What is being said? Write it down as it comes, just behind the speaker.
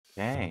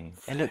Okay,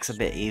 it looks a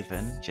bit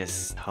even.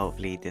 Just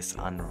hopefully this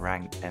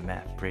unranked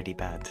MF pretty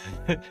bad.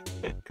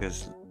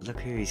 Because look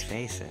who he's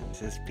facing.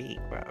 This is peak,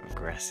 bro.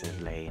 Aggressive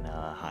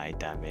laner, high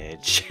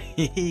damage.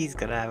 He's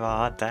gonna have a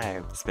hard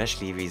time.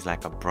 Especially if he's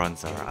like a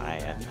bronze or an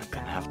iron. I'm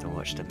gonna have to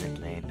watch the mid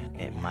lane.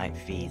 It might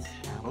feed.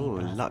 Oh,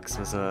 Lux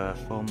was a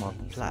former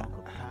plat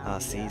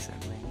last season.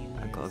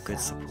 I got a good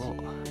support.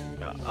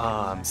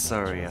 Oh, I'm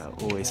sorry. I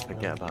always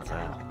forget about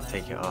that.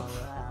 Take it off.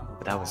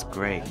 But that was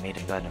great. Made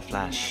him go in a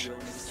flash.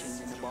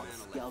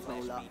 Girls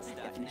roll up,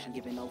 definition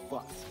giving no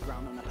fucks.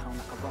 Ground on a pound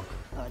like a rock.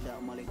 Heard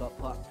that Molly got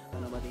popped, but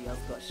nobody else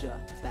got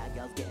shot. Bad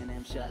girls getting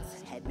them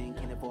shots. Head being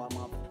killing for a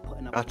mob,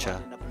 putting up Gotcha.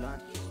 in the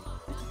blunt.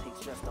 This just takes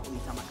stress. The only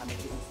time I can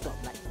make it stop.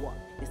 Like what?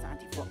 This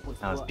anti-fuck was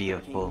That was what?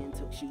 beautiful. Came in,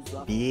 took shoes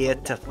off.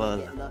 Beautiful.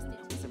 Get lost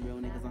with some real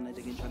niggas on the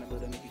digging, trying to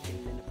build a make you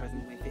kill in the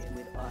present. Ain't fitting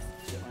with us.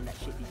 Shit on that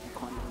shit that you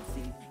can't even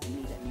see. You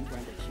need that new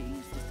brand of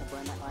cheese just to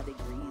burn like our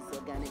degrees.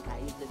 Organic, I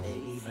use the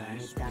days.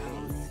 Burn it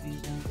down if you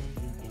don't think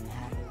you can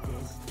have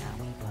this. Now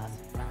we buzz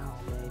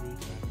around, baby.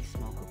 Can we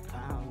smoke a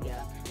pound?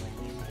 Yeah, when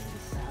you hear the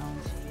sound,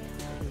 she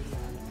ready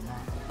on the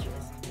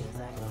mattress. Feels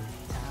like go to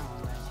town,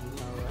 like she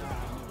know what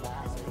I'm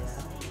about.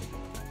 Yeah,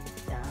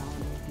 down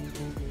if you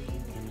think that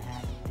you can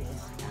have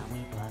this. Now we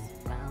buzz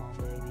around,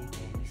 baby.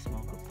 Can we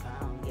smoke a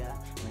pound? Yeah,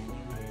 when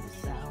you hear the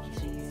sound,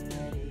 she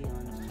ready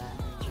on the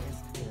mattress.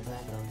 Feels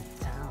like go to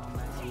town,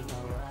 like she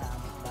know what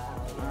I'm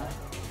about. Yeah.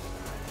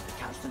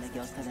 Couch from the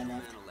girls to the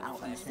left,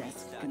 out on the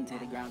steps, couldn't take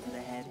the ground to the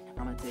head.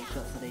 I'ma take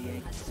shots to the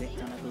egg,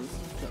 licked on the boots,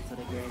 shots to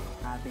the grave.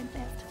 I've been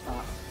effed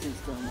up since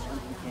the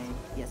morning came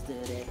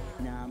yesterday.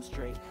 Now I'm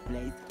straight,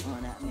 blazed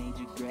on that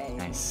major grave.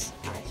 Nice.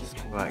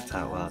 Worked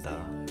out well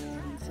though.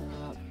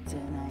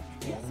 Tonight,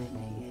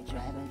 designated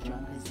driver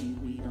drunk as you,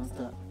 we don't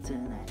stop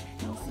tonight.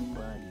 Know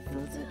somebody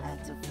filter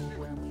act a fool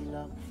when we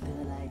lock the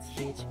lights,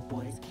 bitch.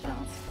 Boys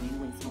bounce,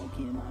 you ain't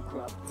smoking my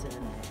crop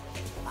tonight.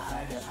 I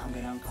heard that I'm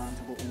getting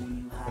uncomfortable on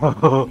you high.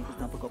 Niggas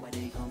don't forget where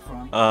they come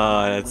from.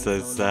 Oh, that's so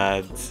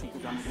sad.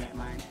 Niggas I'ma get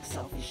mine.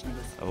 Selfish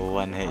niggas.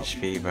 1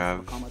 HP,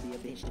 bruv. I'ma be a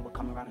bitch to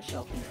come around and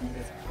shout these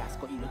niggas. That's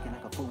got you looking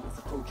like a fool. It's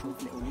a cold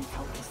truth, little you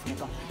helpless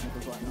nigga. Never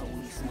got no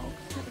when you smoke.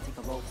 Never take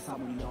a roll for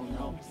someone you don't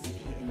know.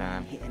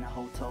 Hitting a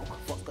whole toe.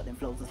 Fox got them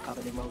flows that's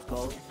covered in rose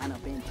gold. And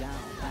I've been down,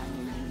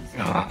 banging these.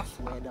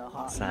 Swear the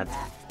heart Sad.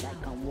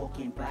 like I'm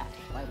walking back.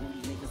 Why won't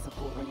you niggas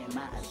support when it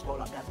matters?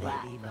 Roll up that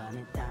back. Baby, burn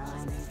it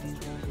down if you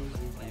know that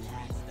you can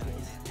have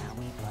this. Now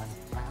we buzz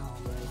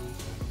around, baby.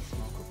 Can we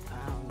smoke a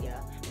pound?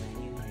 Yeah, when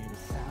you hear the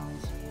sound,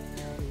 she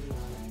ready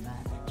on the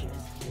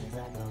mattress. Cause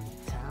I go to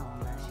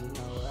town, now she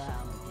know what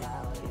I'm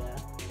about, yeah.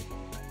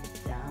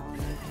 Down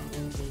if you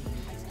know that you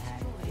can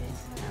have this.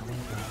 Now we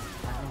buzz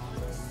around,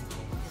 baby.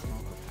 Can we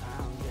smoke a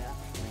pound? Yeah,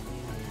 when you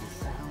hear the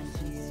sound,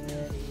 she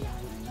ready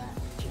on the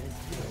mattress.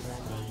 Cause I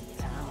go to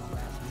town,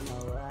 now she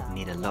know what I'm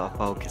Need a lot of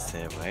focus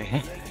here, boy.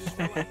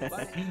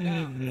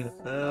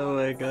 Oh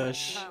my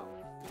gosh.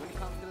 When it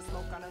comes to the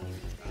smoke, I don't need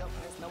to jump.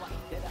 There's no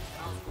out there that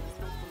sounds good.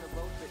 Still from the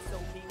road, but so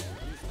mean.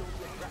 And you still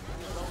get wrapped in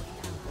the road.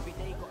 Every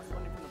day got us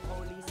running from the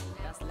police.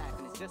 That's life,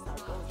 and it's just how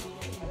it goes.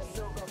 I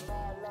still got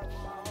mad love in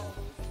my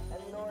homies.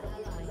 And you know the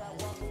bitches that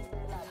want me,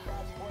 they like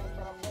bad boys,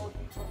 but I'm OG.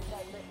 So we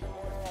like make them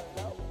all that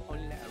low.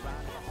 Only let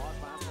around in the hard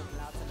bounce, so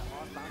loud to the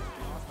hard bounce.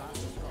 The hard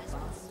bounce, so strong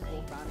bounce. Go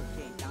round and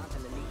came down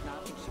till the league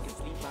now. Think she can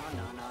sleep round,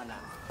 nah.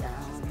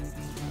 Down, we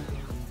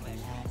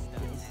had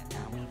this.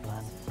 Now we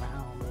buzz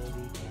around,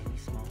 baby. Can we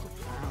smoke a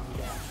pound?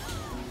 Yeah.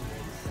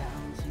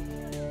 Sound she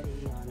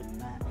ready on the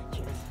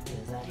mattress.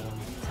 Cause I go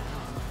to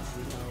town,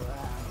 she know what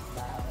I'm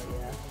about,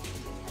 yeah.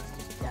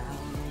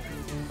 Down if you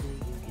think that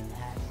you can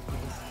have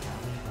this. Now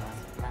we buzz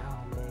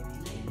around, baby.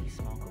 Can we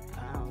smoke a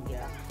pound?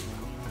 Yeah. When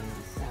you hear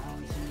the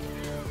sound, she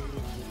ready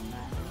on the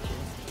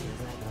mattress. Cause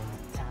I go to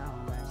town,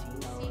 she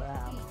know what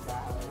I'm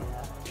about,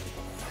 yeah.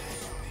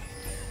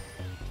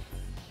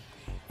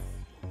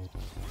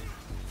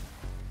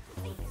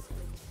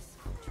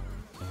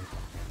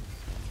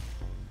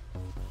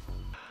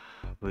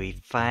 We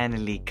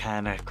finally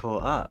kinda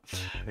caught up,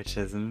 which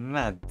is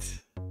mad.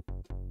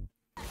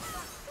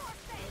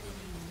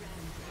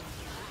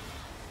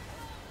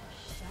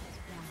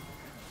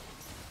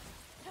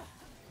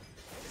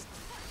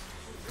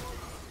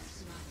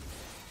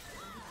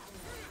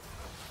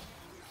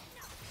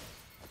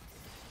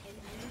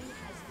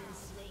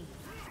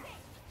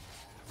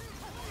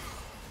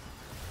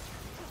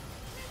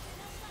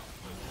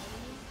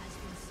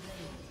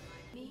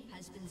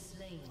 Has been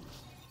slain.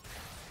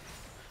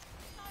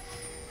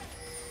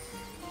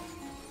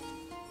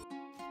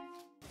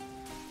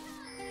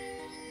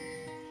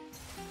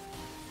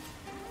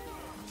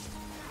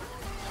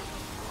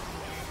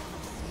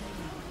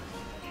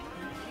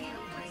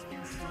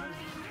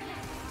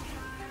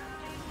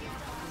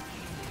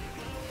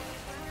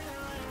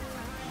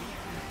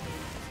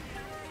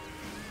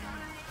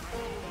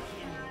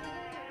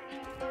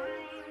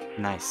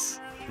 Nice.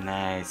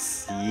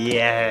 Nice.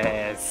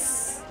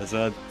 Yes! That's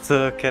what I'm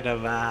talking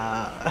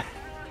about.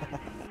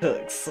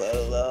 Took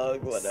so long,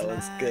 but that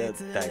was good.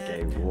 That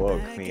game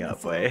woke me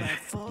up, boy.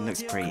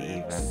 Looks pretty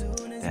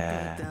even.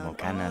 There,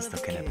 Morgana's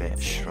looking a bit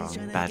strong.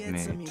 Bad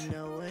mood.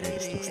 They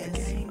just lost the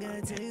game.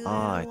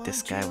 Oh,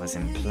 this guy was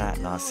in plat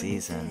last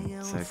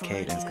season, so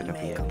Caitlyn's gonna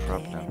be a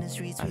problem.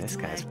 Oh, this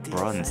guy's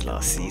bronze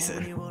last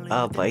season.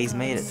 Oh, but he's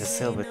made it to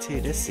silver too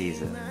this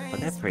season. But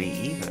they're pretty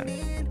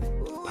even.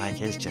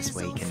 Pike is just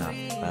waking up.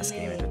 First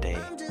game of the day.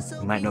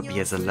 He might not be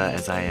as alert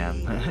as I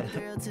am.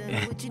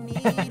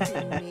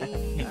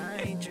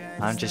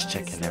 I'm just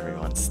checking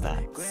everyone's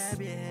stats.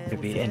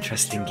 It'll be an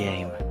interesting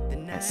game.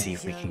 Let's see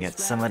if we can get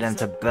some of them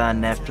to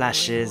burn their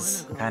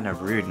flashes. Kinda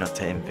rude not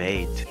to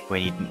invade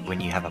when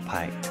you have a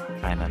Pike.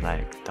 Kinda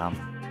like dumb.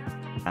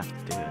 Have to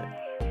do it.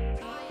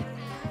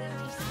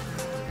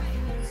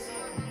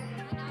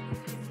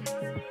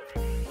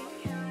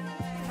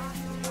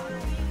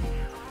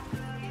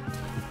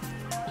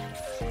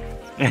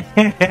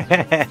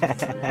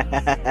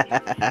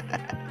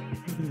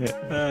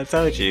 I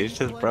told you, it's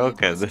just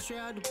broken.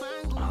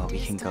 Oh, we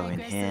can go in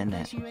here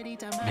now.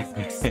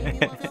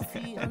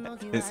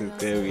 This is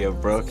gonna be a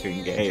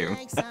broken game.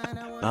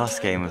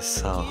 Last game was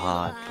so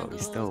hard, but we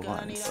still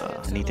won,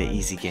 so I need an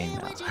easy game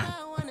now.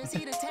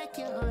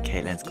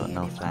 Caitlyn's got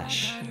no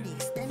flash.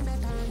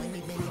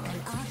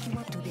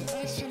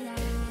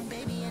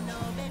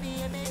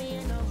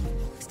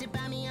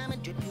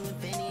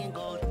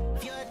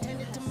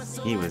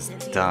 He was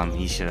dumb,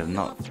 he should have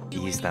not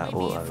used that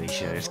auto, he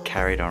should have just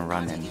carried on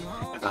running.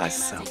 Oh, it's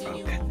so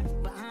broken.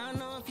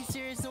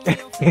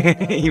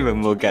 Even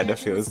Morgana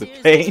feels the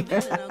pain.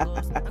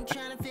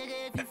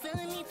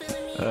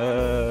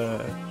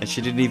 And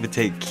she didn't even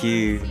take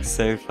Q,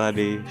 so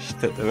funny. She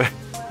took the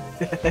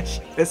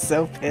she was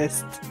so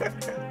pissed.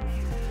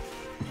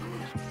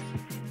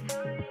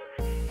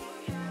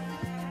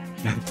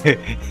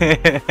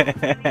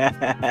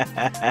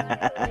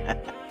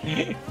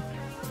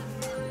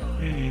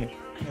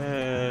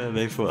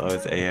 They thought I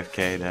was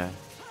AFK there.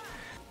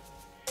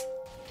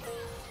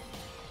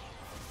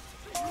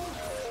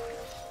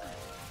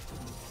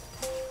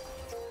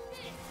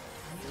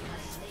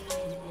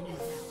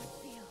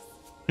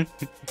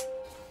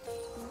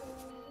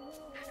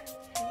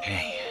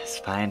 Okay, it's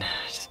fine.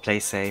 Just play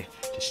safe,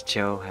 just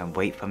chill and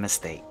wait for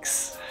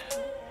mistakes.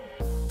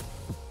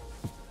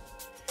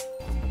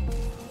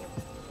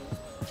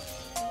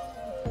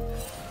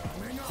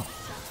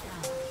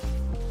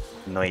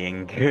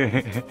 Annoying.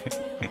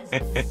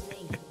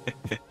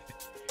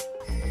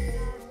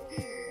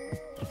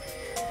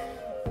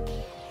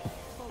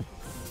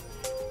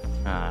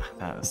 Ah,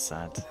 that was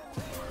sad.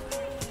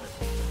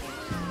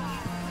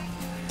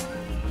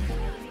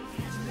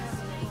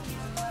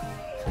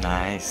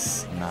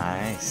 Nice,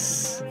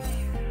 nice.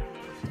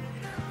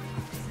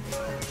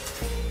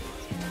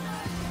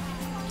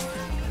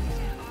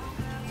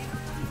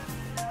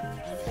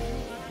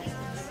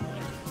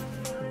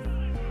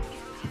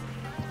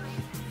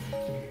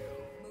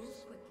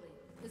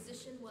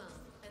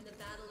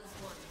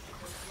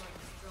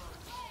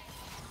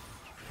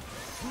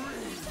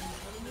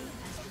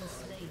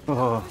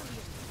 Oh.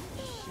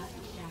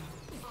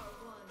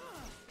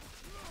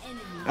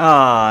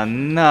 Oh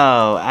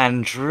no,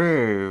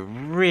 Andrew,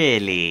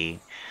 really?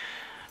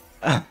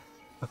 What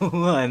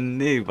a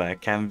noob I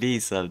can be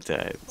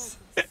sometimes.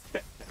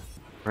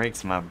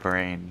 Breaks my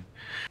brain.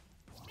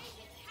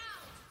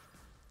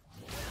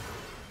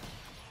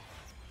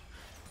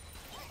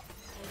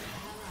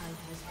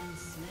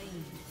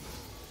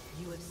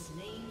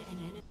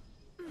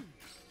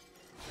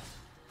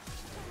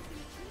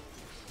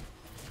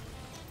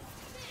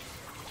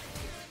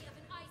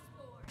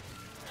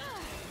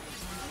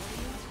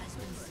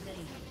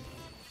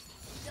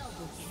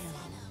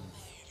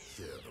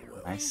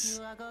 Nice.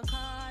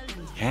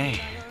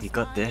 Okay, we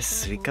got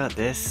this, we got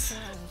this.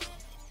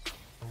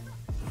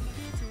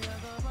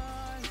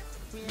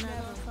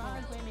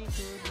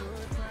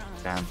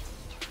 Damn.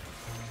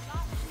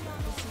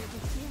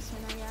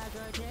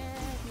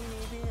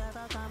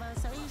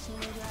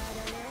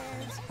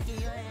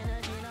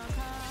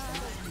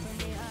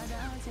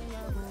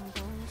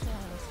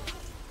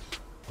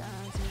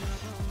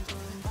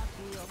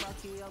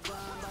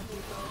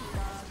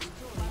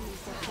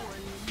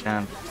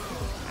 Damn.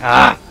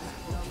 Ah!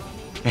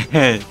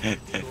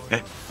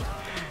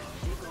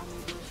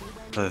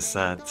 So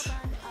sad.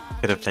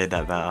 Could have played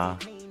that better.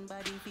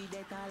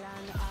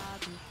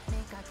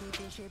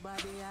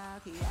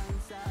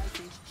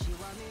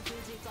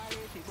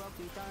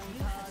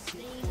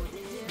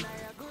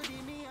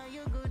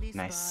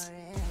 Nice.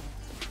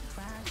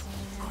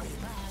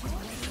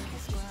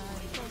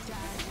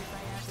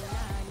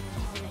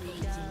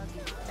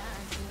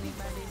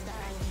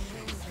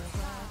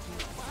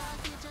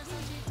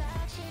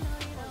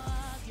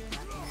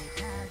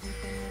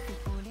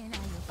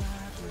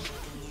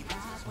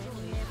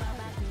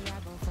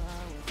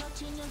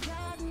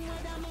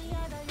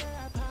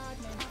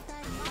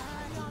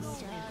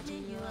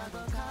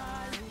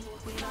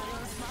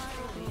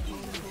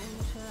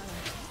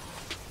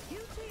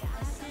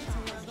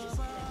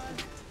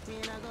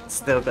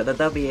 Still got the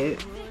W.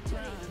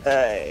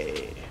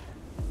 Hey.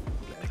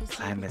 The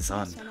climb is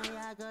on.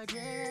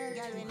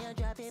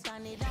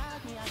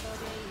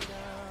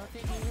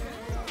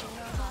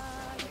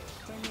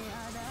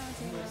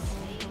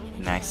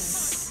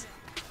 Nice.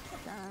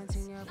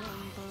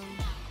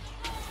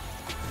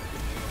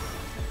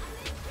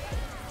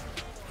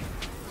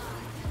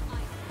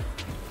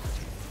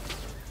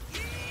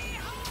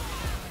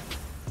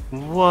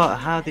 What?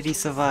 How did he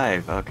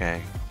survive?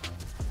 Okay.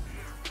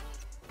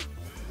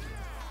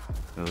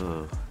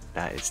 Ooh,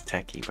 that is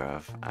techie,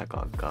 bruv. I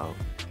gotta go.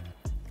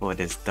 Before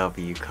this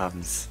W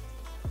comes.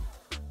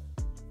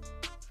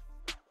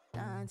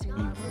 He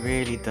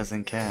really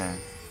doesn't care.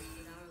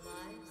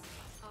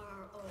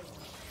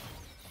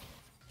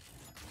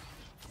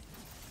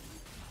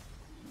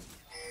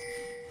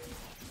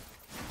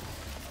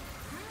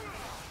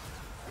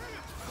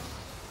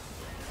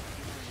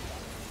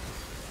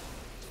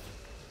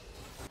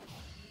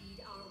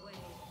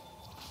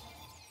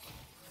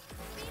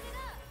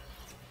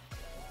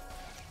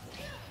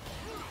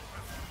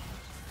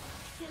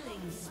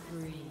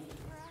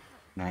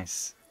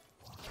 Nice.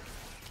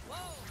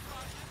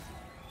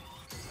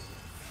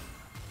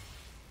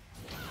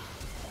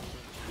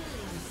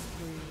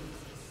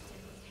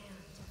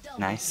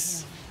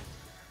 Nice.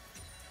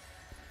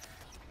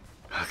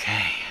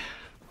 Okay.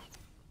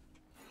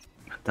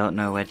 Don't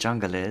know where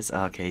jungle is.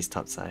 Oh, okay, he's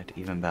topside.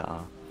 Even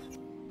better.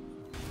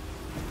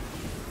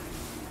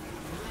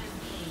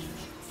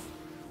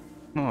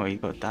 Oh, you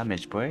got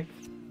damage, boy.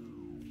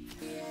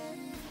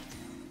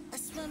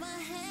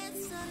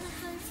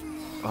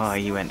 Oh,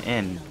 he went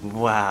in.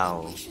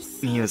 Wow.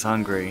 He was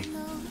hungry.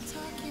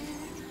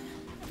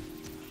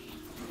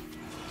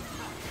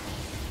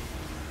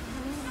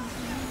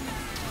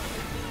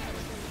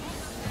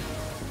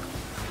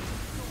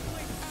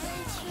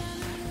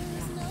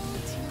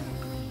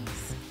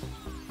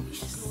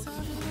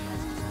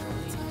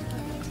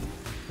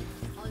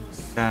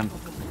 Damn.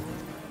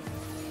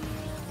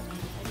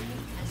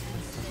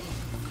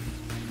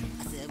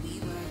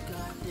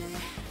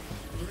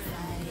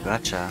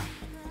 Gotcha.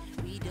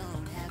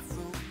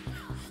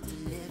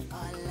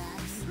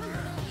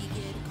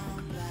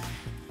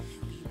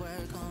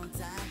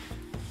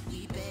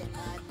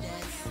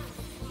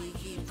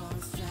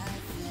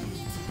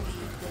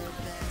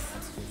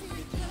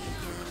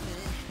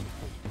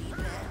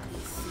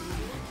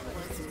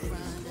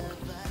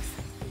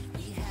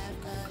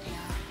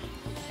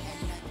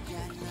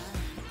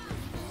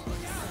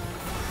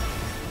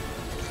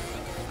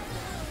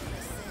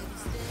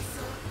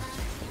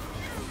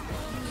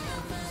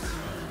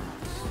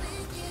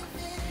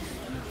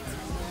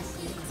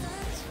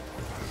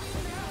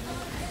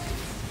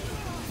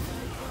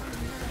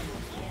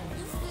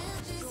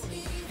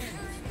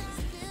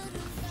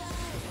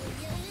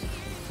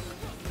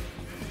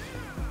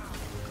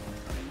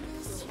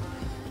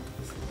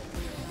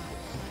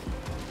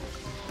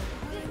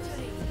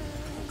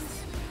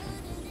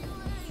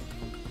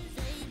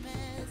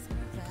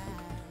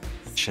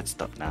 Should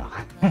stop now.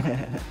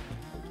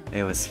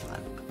 It was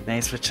fun.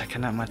 Thanks for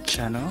checking out my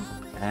channel,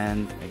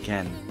 and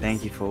again,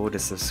 thank you for all the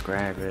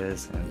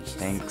subscribers, and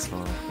thanks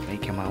for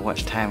making my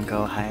watch time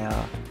go higher.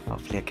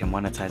 Hopefully I can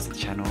monetize the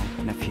channel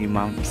in a few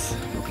months.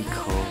 It'll be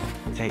cool.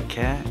 Take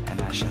care, and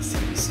I shall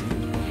see you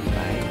soon.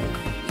 Bye.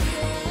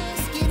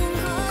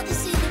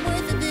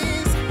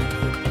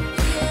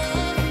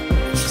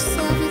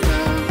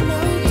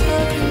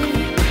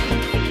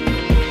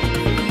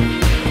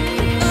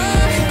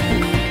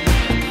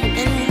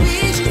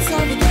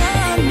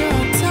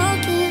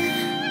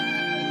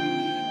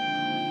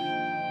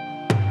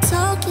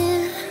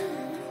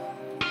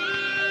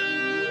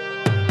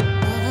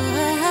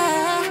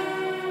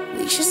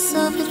 Just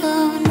solve it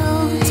all, no